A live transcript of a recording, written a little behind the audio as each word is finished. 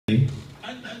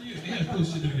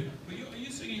course you're doing it. But are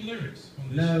you singing lyrics on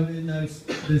this? No,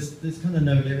 there's kind of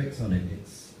no lyrics on it.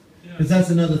 Because that's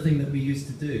another thing that we used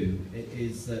to do,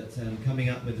 is that coming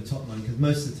up with the top line, because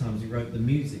most of the times we wrote the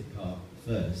music part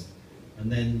first,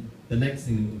 and then the next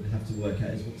thing we would have to work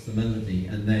out is what's the melody,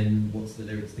 and then what's the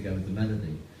lyrics to go with the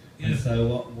melody. Yeah. And so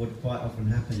what would quite often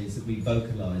happen is that we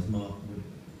vocalise, Mark would,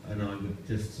 and I would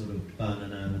just sort of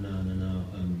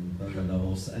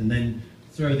and then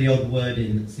throw the odd word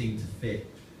in that seemed to fit,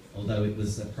 although it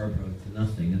was appropriate to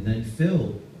nothing, and then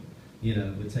Phil,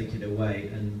 would take it away,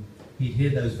 and he'd hear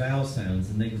those vowel sounds,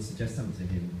 and they would suggest something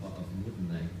to him quite often,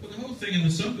 wouldn't they? But the whole thing in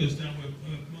the song goes down with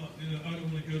Mark, I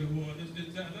don't want to go to war.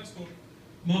 That's what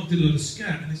Mark did on the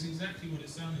scat, and it's exactly what it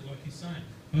sounded like he sang.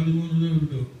 I don't want to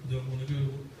go to war.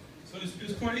 So it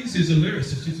was quite easy as a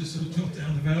lyricist, you just sort of jot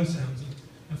down the vowel sounds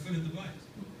and fill in the blanks.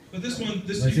 But this one, well,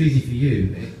 it's easy for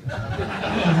you.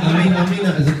 I mean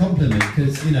that as a compliment,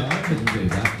 because I couldn't do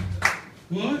that.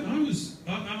 Well, I was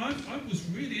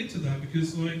really into that,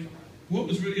 because what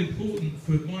was really important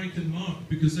for Mike and Mark,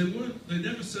 because they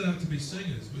never set out to be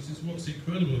singers, which is what's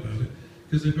incredible about it,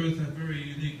 because they both have very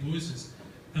unique voices,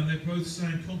 and they both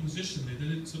sang compositionally. They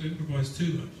didn't sort of improvise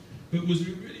too much. But it was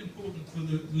really important for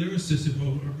the lyricist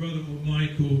involved, or brother, or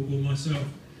Mike, or myself,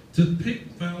 to pick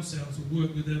vowel sounds and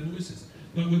work with their voices.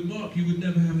 Like with Mark, you would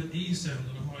never have an E sound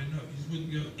on a high note. You just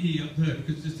wouldn't go E up there,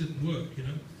 because it just didn't work,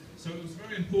 So it was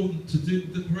very important to do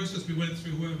the process we went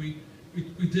through, where we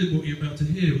did what you're about to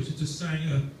hear, which is just sang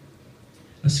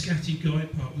a scatty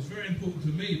guide part. It was very important to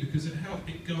me, because it helped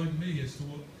guide me as to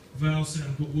what vowel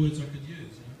sound, what words I could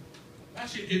use.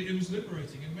 Actually, it was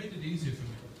liberating. It made it easier for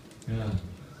me. Yeah.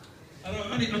 And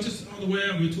I just, on the way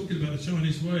out, we were talking about the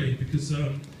Chinese way, because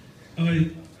a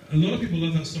lot of people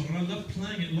love that song, and I love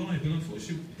playing it live, but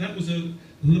unfortunately that was an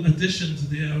addition to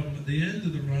the album. At the end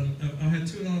of the run, I had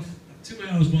 2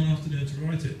 hours one afternoon to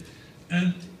write it,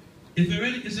 and if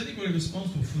is anybody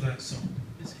responsible for that song,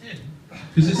 it's him,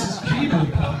 because it's his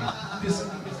keyboard part.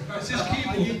 It's his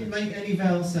keyboard. You didn't make any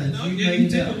vowel sounds. No, you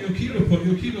did on your keyboard part.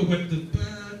 Your keyboard went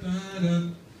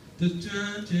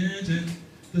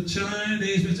the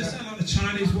Chinese, but it just sounded like the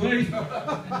Chinese way.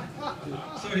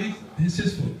 So it's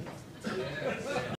his fault.